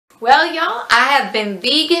Well, y'all, I have been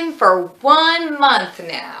vegan for 1 month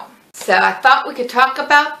now. So I thought we could talk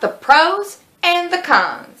about the pros and the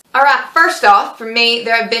cons. Alright, first off, for me,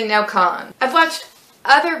 there have been no cons. I've watched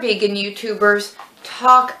other vegan YouTubers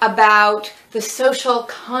talk about the social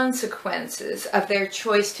consequences of their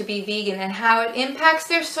choice to be vegan and how it impacts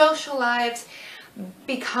their social lives,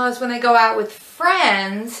 because when they go out with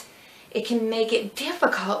friends, it can make it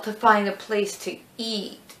difficult to find a place to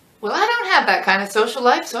eat. Well, I don't have that kind of social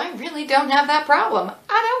life, so I really don't have that problem.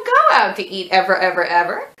 I don't go out to eat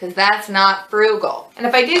ever, because that's not frugal. And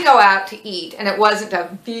if I did go out to eat and it wasn't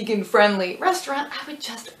a vegan-friendly restaurant, I would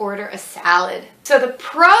just order a salad. So the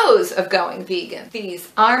pros of going vegan,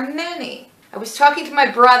 these are many. I was talking to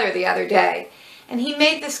my brother the other day, and he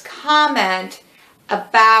made this comment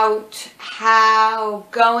about how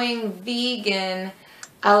going vegan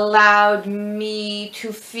allowed me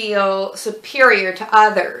to feel superior to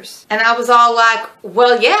others. And I was all like,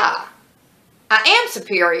 well, yeah, I am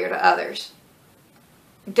superior to others.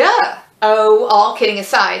 Duh. Oh, all kidding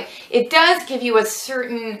aside, it does give you a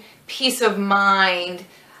certain peace of mind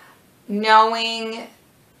knowing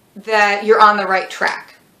that you're on the right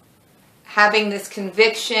track. Having this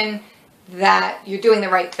conviction that you're doing the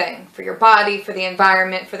right thing for your body, for the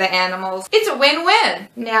environment, for the animals. It's a win-win.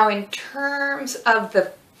 Now, in terms of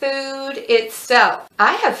the food itself,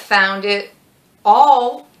 I have found it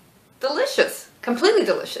all delicious, completely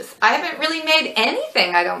delicious. I haven't really made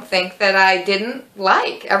anything, I don't think, that I didn't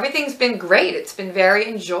like. Everything's been great. It's been very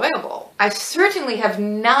enjoyable. I certainly have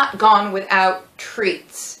not gone without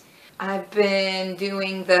treats. I've been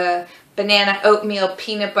doing the banana oatmeal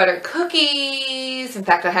peanut butter cookies. In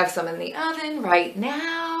fact, I have some in the oven right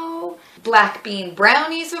now. Black bean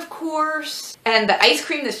brownies, of course. And the ice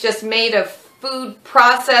cream that's just made of food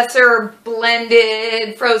processor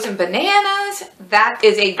blended frozen bananas. That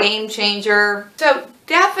is a game changer. So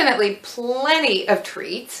definitely plenty of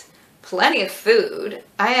treats, plenty of food.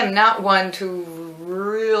 I am not one to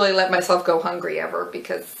really let myself go hungry ever,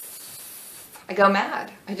 because I go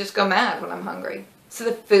mad. I just go mad when I'm hungry. So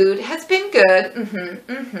the food has been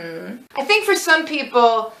good. I think for some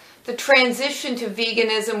people, the transition to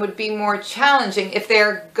veganism would be more challenging if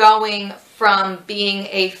they're going from being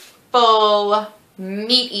a full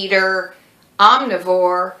meat eater,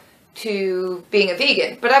 omnivore, to being a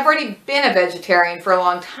vegan. But I've already been a vegetarian for a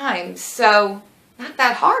long time, so not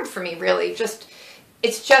that hard for me, really.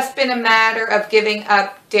 It's just been a matter of giving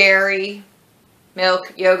up dairy,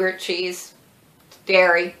 milk, yogurt, cheese,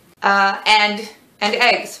 dairy, and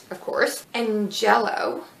eggs, of course, and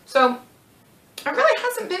Jell-O. So it really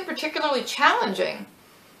hasn't been particularly challenging.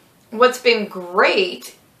 What's been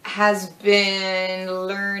great has been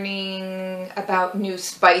learning about new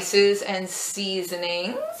spices and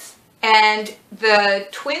seasonings. And the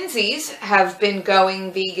twinsies have been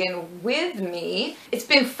going vegan with me. It's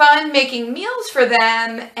been fun making meals for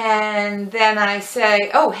them, and then I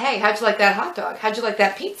say, oh, hey, how'd you like that hot dog? How'd you like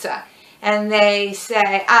that pizza? And they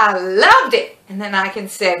say, I loved it. And then I can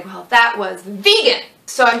say, well, that was vegan.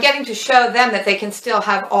 So I'm getting to show them that they can still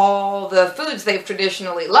have all the foods they've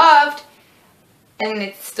traditionally loved and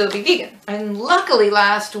it still be vegan. And luckily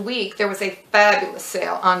last week there was a fabulous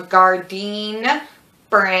sale on Gardein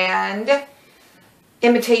brand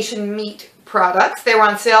imitation meat products. They were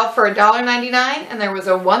on sale for $1.99 and there was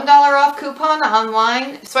a $1 off coupon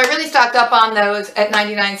online. So I really stocked up on those at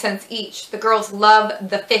 99 cents each. The girls love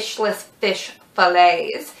the fishless fish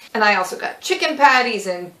fillets. And I also got chicken patties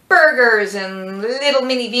and burgers and little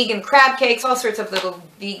mini vegan crab cakes, all sorts of little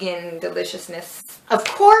vegan deliciousness. Of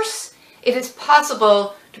course, it is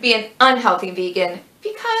possible to be an unhealthy vegan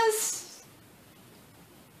because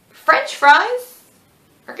French fries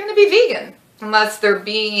are going to be vegan unless they're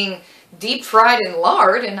being deep fried in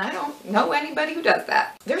lard, and I don't know anybody who does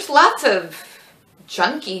that. There's lots of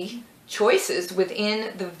junky choices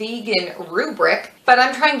within the vegan rubric, but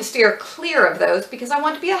I'm trying to steer clear of those because I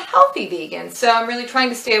want to be a healthy vegan. So I'm really trying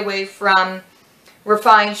to stay away from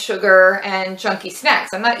refined sugar and junky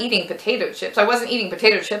snacks. I'm not eating potato chips. I wasn't eating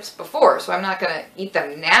potato chips before, so I'm not going to eat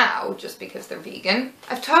them now just because they're vegan.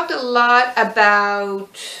 I've talked a lot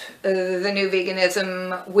about the new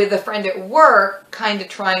veganism with a friend at work, kind of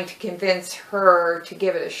trying to convince her to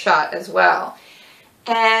give it a shot as well.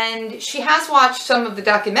 And she has watched some of the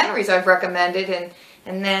documentaries I've recommended,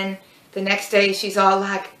 and then the next day she's all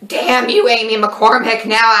like, damn you, Amy McCormick,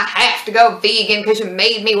 now I have to go vegan because you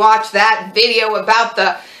made me watch that video about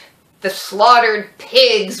the slaughtered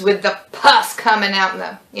pigs with the pus coming out and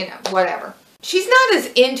the, you know, whatever. She's not as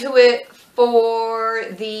into it for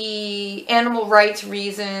the animal rights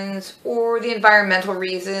reasons or the environmental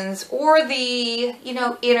reasons or the,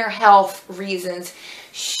 inner health reasons.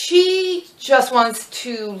 She just wants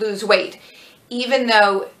to lose weight, even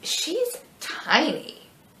though she's tiny,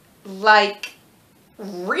 like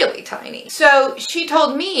really tiny. So she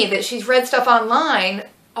told me that she's read stuff online,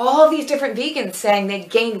 all these different vegans saying they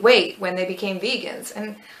gained weight when they became vegans.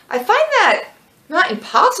 And I find that not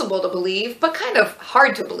impossible to believe, but kind of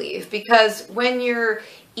hard to believe, because when you're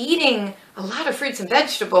eating a lot of fruits and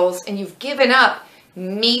vegetables and you've given up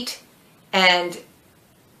meat and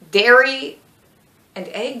dairy and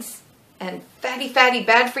eggs and fatty,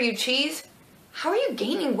 bad for you cheese, how are you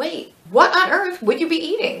gaining weight? What on earth would you be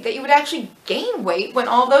eating that you would actually gain weight when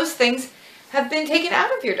all those things have been taken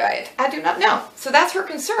out of your diet? I do not know. So that's her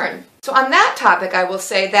concern. So on that topic, I will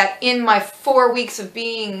say that in my 4 weeks of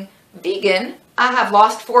being vegan, I have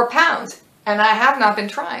lost 4 pounds, and I have not been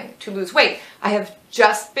trying to lose weight. I have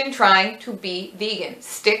just been trying to be vegan,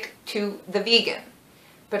 stick to the vegan.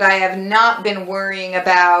 But I have not been worrying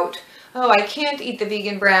about, oh, I can't eat the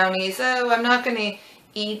vegan brownies. Oh, I'm not going to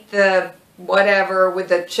eat the whatever with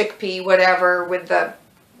the chickpea, whatever with the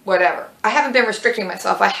whatever. I haven't been restricting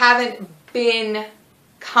myself. I haven't been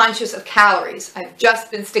conscious of calories. I've just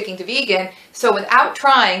been sticking to vegan. So without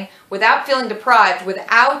trying, without feeling deprived,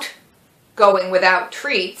 without going without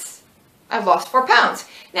treats, I've lost 4 pounds.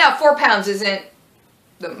 Now, 4 pounds isn't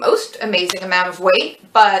the most amazing amount of weight,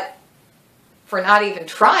 but for not even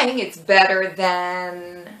trying, it's better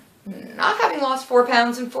than not having lost 4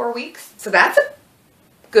 pounds in 4 weeks. So that's a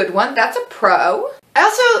good one. That's a pro. I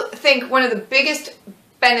also think one of the biggest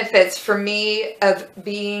benefits for me of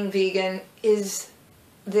being vegan is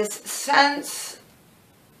this sense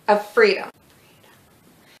of freedom.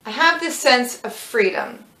 I have this sense of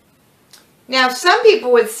freedom. Now, some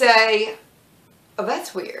people would say, oh,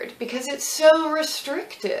 that's weird because it's so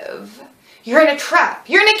restrictive. You're in a trap.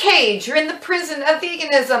 You're in a cage. You're in the prison of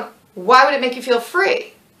veganism. Why would it make you feel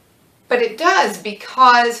free? But it does,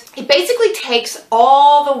 because it basically takes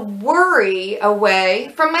all the worry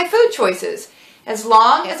away from my food choices. As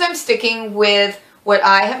long as I'm sticking with what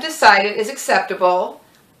I have decided is acceptable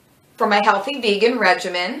for my healthy vegan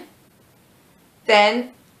regimen,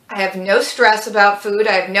 then I have no stress about food.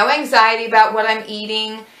 I have no anxiety about what I'm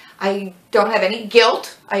eating. I don't have any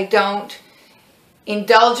guilt. I don't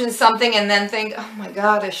indulge in something and then think, oh my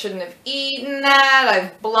God, I shouldn't have eaten that.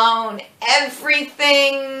 I've blown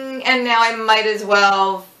everything and now I might as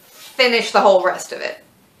well finish the whole rest of it.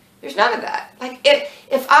 There's none of that. Like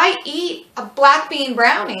if I eat a black bean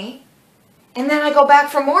brownie and then I go back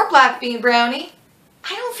for more black bean brownie,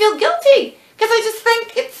 I don't feel guilty because I just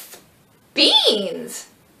think it's beans.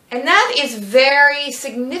 And that is very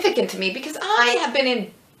significant to me because I have been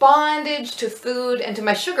in bondage to food and to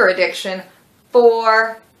my sugar addiction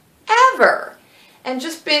forever and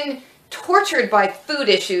just been tortured by food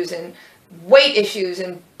issues and weight issues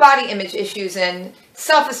and body image issues and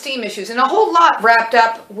self-esteem issues and a whole lot wrapped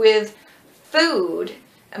up with food,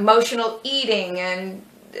 emotional eating and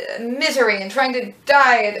misery and trying to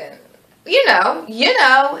diet and you know.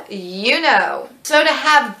 So to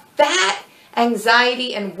have that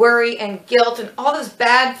anxiety and worry and guilt and all those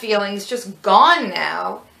bad feelings just gone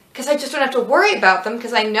now, because I just don't have to worry about them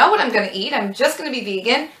because I know what I'm going to eat. I'm just going to be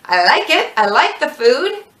vegan. I like it. I like the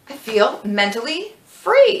food. I feel mentally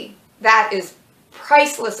free. That is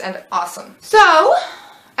priceless and awesome. So,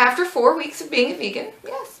 after 4 weeks of being a vegan,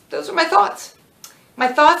 yes, those are my thoughts. My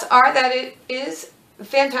thoughts are that it is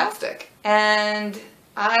fantastic. And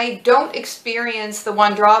I don't experience the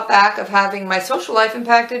one drawback of having my social life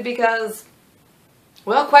impacted because,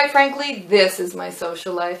 well, quite frankly, this is my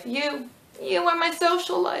social life. You are my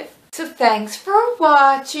social life. So thanks for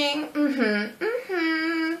watching.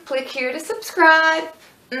 Click here to subscribe.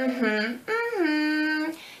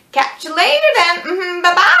 Catch you later then.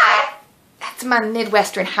 Bye-bye. That's my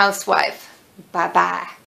Midwestern housewife. Bye-bye.